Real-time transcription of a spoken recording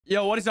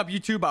Yo, what is up,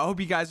 YouTube? I hope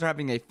you guys are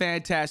having a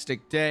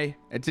fantastic day.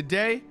 And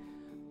today,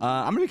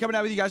 I'm going to be coming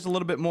out with you guys a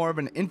little bit more of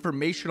an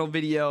informational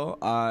video.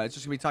 It's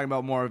just going to be talking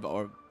about more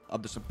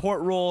of the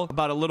support role,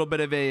 about a little bit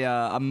of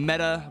a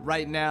meta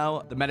right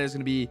now. The meta is going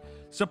to be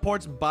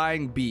supports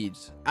buying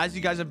beads. As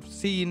you guys have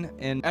seen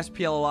in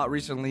SPL a lot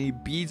recently,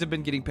 beads have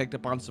been getting picked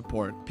up on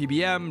support.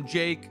 PBM,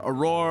 Jake,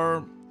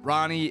 Aurora,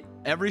 Ronnie,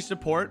 every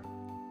support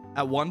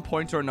at one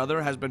point or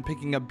another has been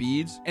picking up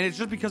beads, and it's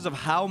just because of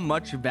how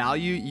much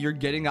value you're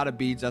getting out of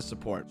beads as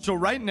support. So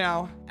right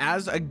now,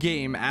 as a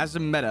game, as a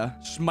meta,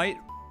 Smite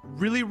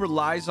really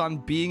relies on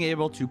being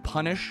able to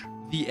punish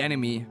the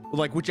enemy,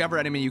 like whichever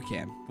enemy you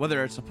can,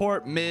 whether it's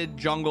support, mid,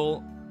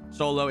 jungle,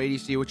 solo,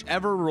 ADC,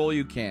 whichever role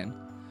you can.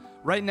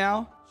 Right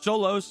now,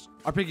 solos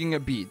are picking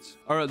up beads,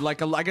 or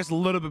like I guess a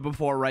little bit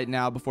before right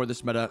now, before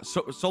this meta,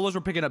 solos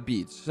were picking up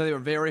beads, so they were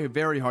very,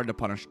 very hard to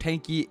punish,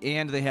 tanky,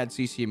 and they had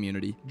CC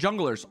immunity.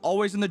 Junglers,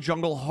 always in the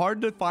jungle,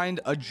 hard to find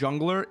a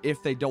jungler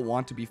if they don't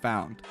want to be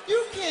found.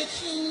 You can't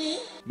see me.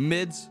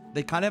 Mids,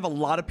 they kind of have a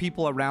lot of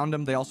people around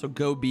them. They also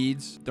go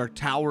beads. Their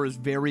tower is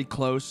very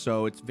close,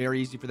 so it's very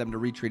easy for them to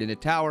retreat into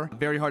tower.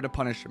 Very hard to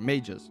punish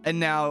mages. And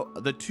now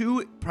the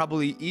two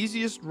probably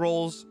easiest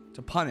roles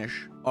to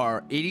punish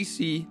are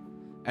ADC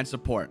and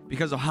support,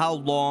 because of how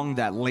long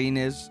that lane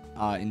is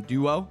in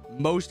duo.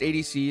 Most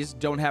ADCs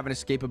don't have an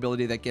escape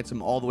ability that gets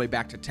them all the way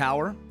back to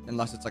tower,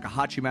 unless it's like a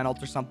Hachiman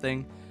ult or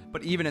something.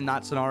 But even in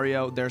that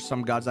scenario, there's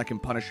some gods that can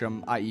punish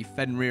them, i.e.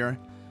 Fenrir,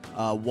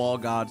 wall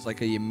gods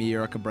like a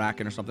Ymir, a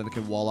Kabrakan, or something that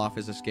can wall off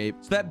his escape.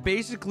 So that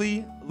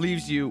basically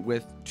leaves you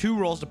with two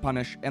roles to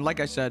punish. And like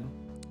I said,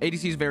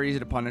 ADC is very easy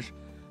to punish.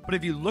 But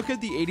if you look at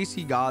the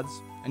ADC gods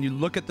and you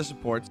look at the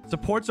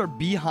supports are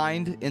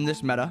behind in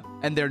this meta,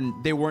 and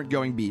they weren't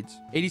going beads.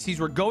 ADCs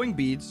were going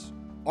beads,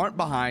 aren't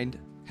behind,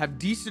 have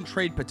decent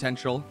trade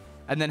potential,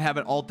 and then have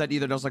an ult that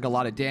either does like a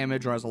lot of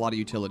damage or has a lot of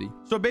utility.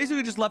 So it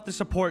basically just left the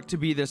support to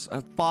be this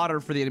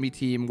fodder for the enemy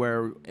team,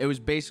 where it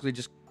was basically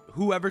just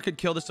whoever could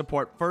kill the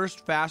support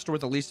first, faster,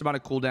 with the least amount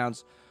of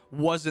cooldowns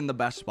was in the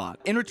best spot.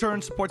 In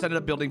return, supports ended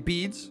up building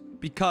beads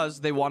because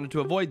they wanted to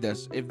avoid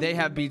this. If they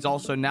have beads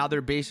also, now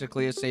they're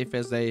basically as safe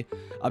as a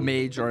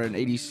mage or an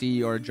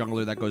ADC or a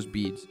jungler that goes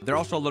beads. They're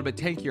also a little bit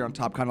tankier on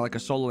top, kind of like a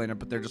solo laner,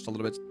 but they're just a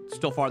little bit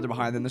still farther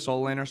behind than the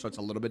solo laner, so it's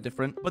a little bit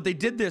different. But they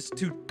did this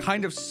to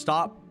kind of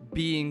stop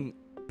being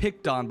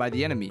picked on by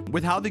the enemy.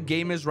 With how the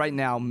game is right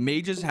now,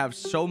 mages have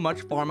so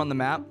much farm on the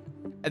map,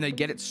 and they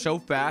get it so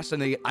fast,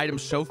 and they get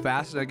items so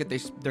fast, and they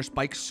get their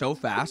spikes so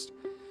fast,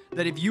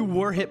 that if you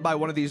were hit by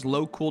one of these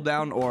low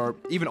cooldown or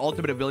even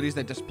ultimate abilities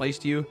that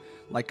displaced you,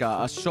 like a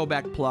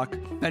Sobek pluck,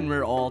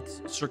 Fenrir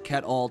ult,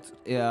 Circuit ult,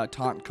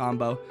 taunt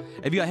combo,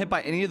 if you got hit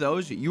by any of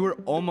those, you were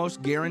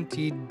almost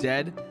guaranteed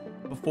dead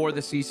before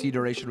the CC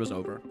duration was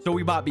over. So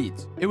we bought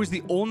beads. It was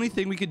the only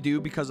thing we could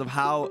do because of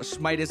how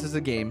Smite is as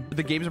a game.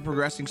 The games are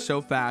progressing so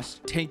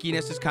fast.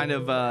 Tankiness is kind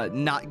of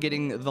not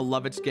getting the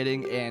love it's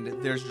getting,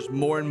 and there's just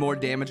more and more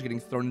damage getting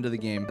thrown into the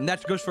game. And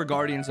that goes for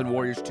Guardians and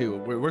Warriors too.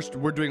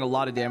 We're doing a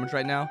lot of damage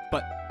right now,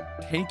 but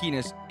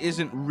tankiness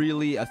isn't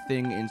really a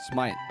thing in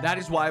Smite. That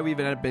is why we've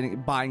ended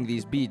up buying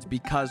these beads,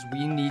 because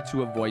we need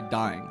to avoid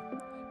dying.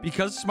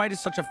 Because Smite is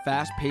such a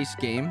fast-paced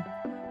game,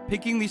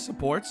 picking these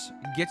supports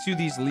gets you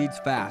these leads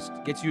fast,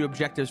 gets you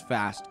objectives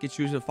fast, gets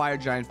you a fire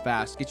giant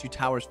fast, gets you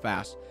towers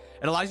fast.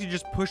 It allows you to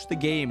just push the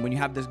game when you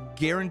have this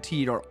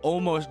guaranteed or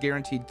almost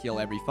guaranteed kill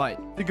every fight.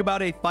 Think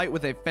about a fight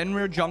with a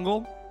Fenrir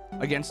jungle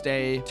against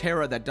a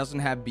Terra that doesn't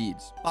have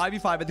beads.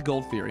 5v5 at the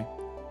Gold Fury.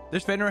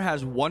 This Fenrir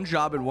has one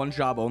job and one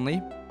job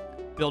only.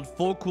 Build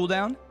full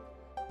cooldown,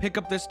 pick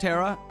up this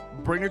Terra,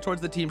 bring her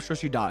towards the team so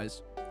she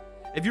dies.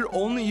 If you're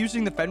only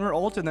using the Fenrir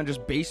ult and then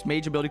just base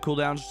mage ability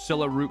cooldowns,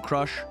 Scylla, Root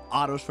Crush,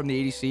 autos from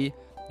the ADC,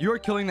 you are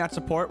killing that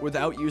support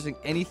without using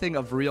anything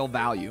of real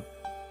value.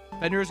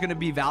 Fenrir is going to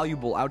be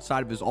valuable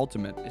outside of his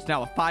ultimate. It's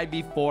now a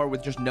 5v4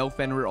 with just no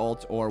Fenrir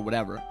ult or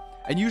whatever.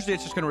 And usually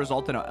it's just going to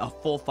result in a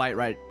full fight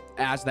right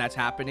as that's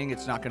happening.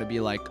 It's not going to be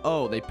like,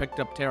 oh, they picked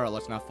up Terra,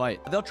 let's not fight.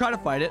 They'll try to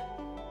fight it,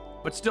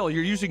 but still,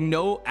 you're using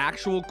no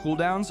actual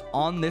cooldowns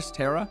on this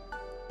Terra,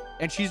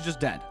 and she's just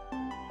dead.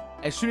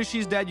 As soon as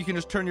she's dead, you can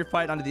just turn your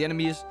fight onto the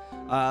enemies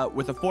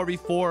with a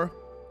 4v4,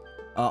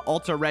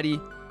 ults are ready,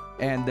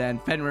 and then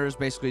Fenrir is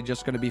basically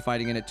just going to be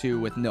fighting in it too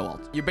with no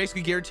ult. You're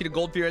basically guaranteed a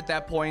gold fear at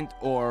that point,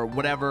 or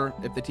whatever.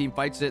 If the team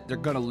fights it, they're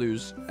going to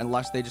lose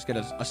unless they just get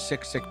a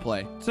sick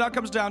play. So now it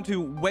comes down to,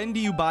 when do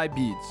you buy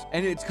beads?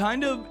 And it's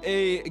kind of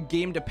a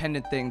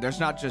game-dependent thing. There's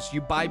not just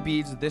you buy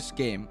beads this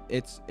game.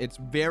 It's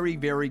very,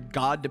 very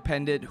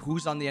God-dependent.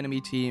 Who's on the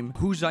enemy team?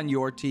 Who's on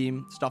your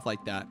team? Stuff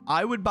like that.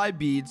 I would buy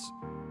beads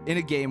in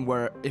a game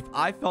where if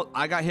I felt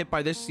I got hit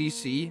by this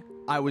CC,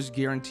 I was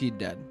guaranteed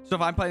dead. So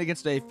if I'm playing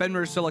against a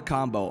Fenrir Scylla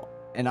combo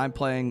and I'm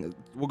playing,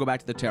 we'll go back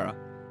to the Terra,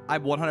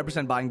 I'm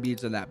 100% buying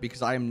beads in that,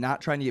 because I am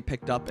not trying to get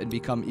picked up and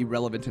become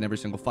irrelevant in every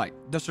single fight.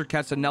 The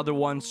Circuit's another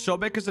one.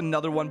 Sobek is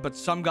another one, but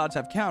some gods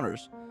have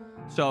counters.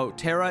 So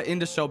Terra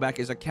into Sobek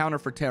is a counter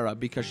for Terra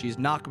because she's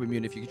knock-up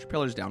immune if you get your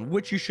pillars down,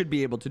 which you should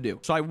be able to do.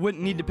 So I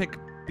wouldn't need to pick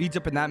beads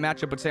up in that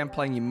matchup, but say I'm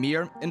playing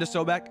Ymir into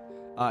Sobek,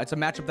 It's a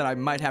matchup that I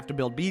might have to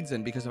build beads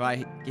in, because if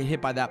I get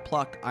hit by that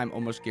pluck, I'm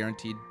almost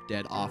guaranteed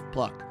dead off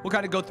pluck. We'll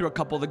kind of go through a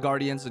couple of the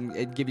guardians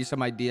and give you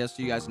some ideas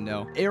so you guys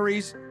know.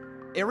 Ares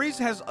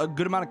has a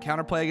good amount of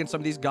counterplay against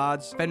some of these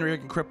gods. Fenrir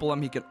can cripple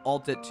him. He can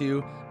ult it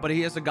too. But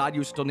he is a god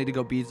you still need to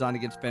go beads on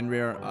against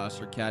Fenrir,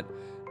 Serket.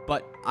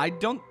 But I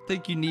don't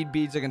think you need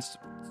beads against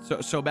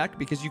Sobek,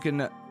 because you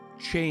can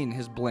chain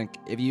his blink.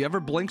 If he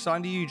ever blinks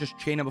onto you, you just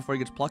chain him before he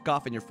gets pluck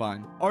off and you're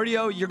fine.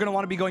 Artio, you're going to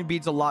want to be going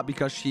beads a lot,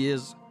 because she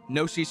is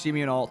no CC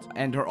immune ult,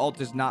 and her ult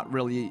is not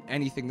really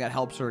anything that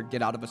helps her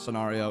get out of a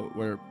scenario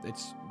where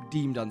it's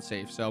deemed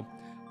unsafe. So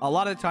a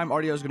lot of the time,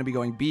 Artio is going to be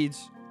going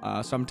beads.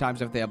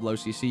 Sometimes if they have low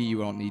CC, you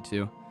won't need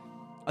to.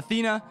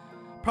 Athena,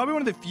 probably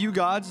one of the few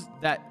gods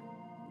that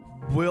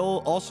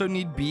will also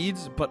need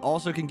beads, but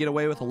also can get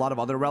away with a lot of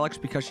other relics,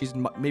 because she's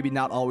maybe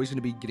not always going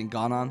to be getting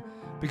gone on.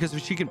 Because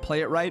if she can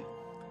play it right,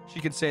 she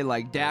could say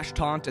like dash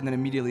taunt and then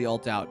immediately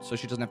ult out, so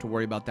she doesn't have to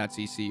worry about that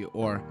CC.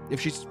 Or if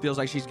she feels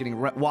like she's getting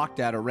walked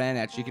at or ran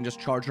at, she can just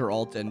charge her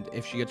ult, and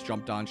if she gets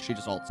jumped on, she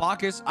just ults.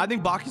 Bacchus, I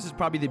think Bacchus is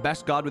probably the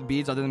best god with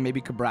beads, other than maybe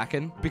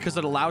Kabrakan, because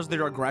it allows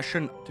their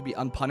aggression to be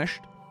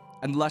unpunished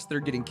unless they're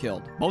getting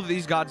killed. Both of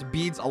these gods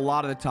beads a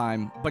lot of the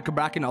time, but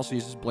Kabrakan also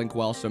uses blink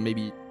well, so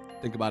maybe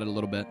think about it a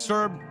little bit.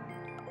 Serb,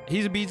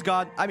 he's a beads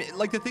god. I mean,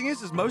 like, the thing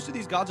is most of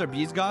these gods are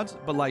beads gods,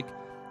 but like,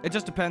 it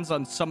just depends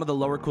on some of the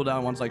lower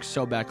cooldown ones, like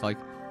Sobek. Like,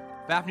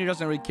 Fafnir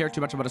doesn't really care too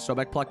much about a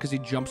Sobek pluck, because he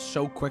jumps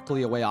so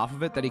quickly away off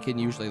of it that he can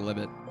usually live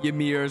it.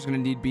 Ymir is going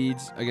to need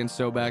beads against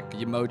Sobek.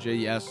 Yemoja,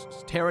 yes.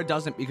 Terra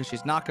doesn't, because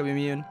she's not going to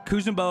be immune.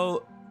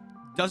 Kuzumbo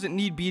doesn't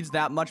need beads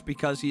that much,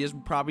 because he is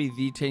probably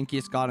the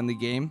tankiest god in the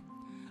game.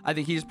 I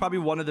think he's probably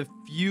one of the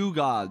few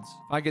gods,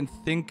 if I can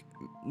think,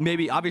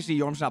 maybe, obviously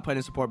Yorm's not playing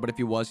in support, but if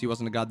he was, he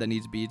wasn't a god that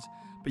needs beads.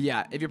 But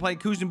yeah, if you're playing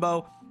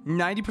Kuzumbo,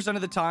 90%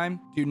 of the time,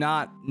 do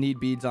not need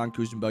beads on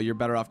Kuzumbo. You're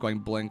better off going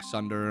Blink,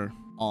 Sunder,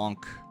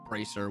 Onk,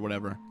 Bracer,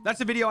 whatever. That's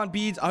the video on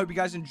beads. I hope you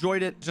guys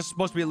enjoyed it. Just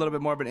supposed to be a little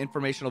bit more of an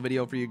informational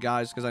video for you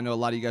guys, because I know a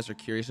lot of you guys are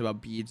curious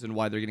about beads and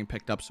why they're getting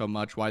picked up so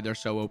much, why they're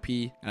so OP.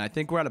 And I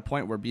think we're at a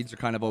point where beads are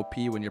kind of OP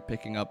when you're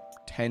picking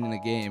up 10 in a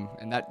game.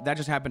 And that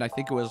just happened, I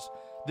think it was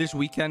this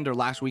weekend or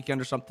last weekend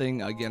or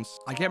something, against,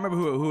 I can't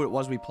remember who it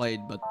was we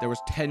played, but there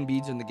was 10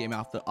 beads in the game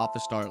off the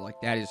start.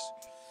 Like, that is,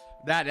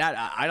 that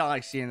I don't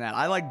like seeing that.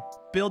 I like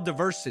build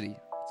diversity.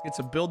 Let's get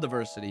some build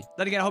diversity.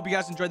 Then again, I hope you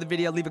guys enjoyed the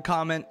video. Leave a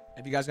comment.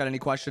 If you guys got any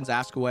questions,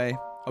 ask away.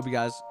 Hope you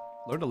guys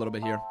learned a little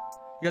bit here.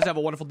 You guys have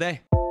a wonderful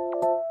day.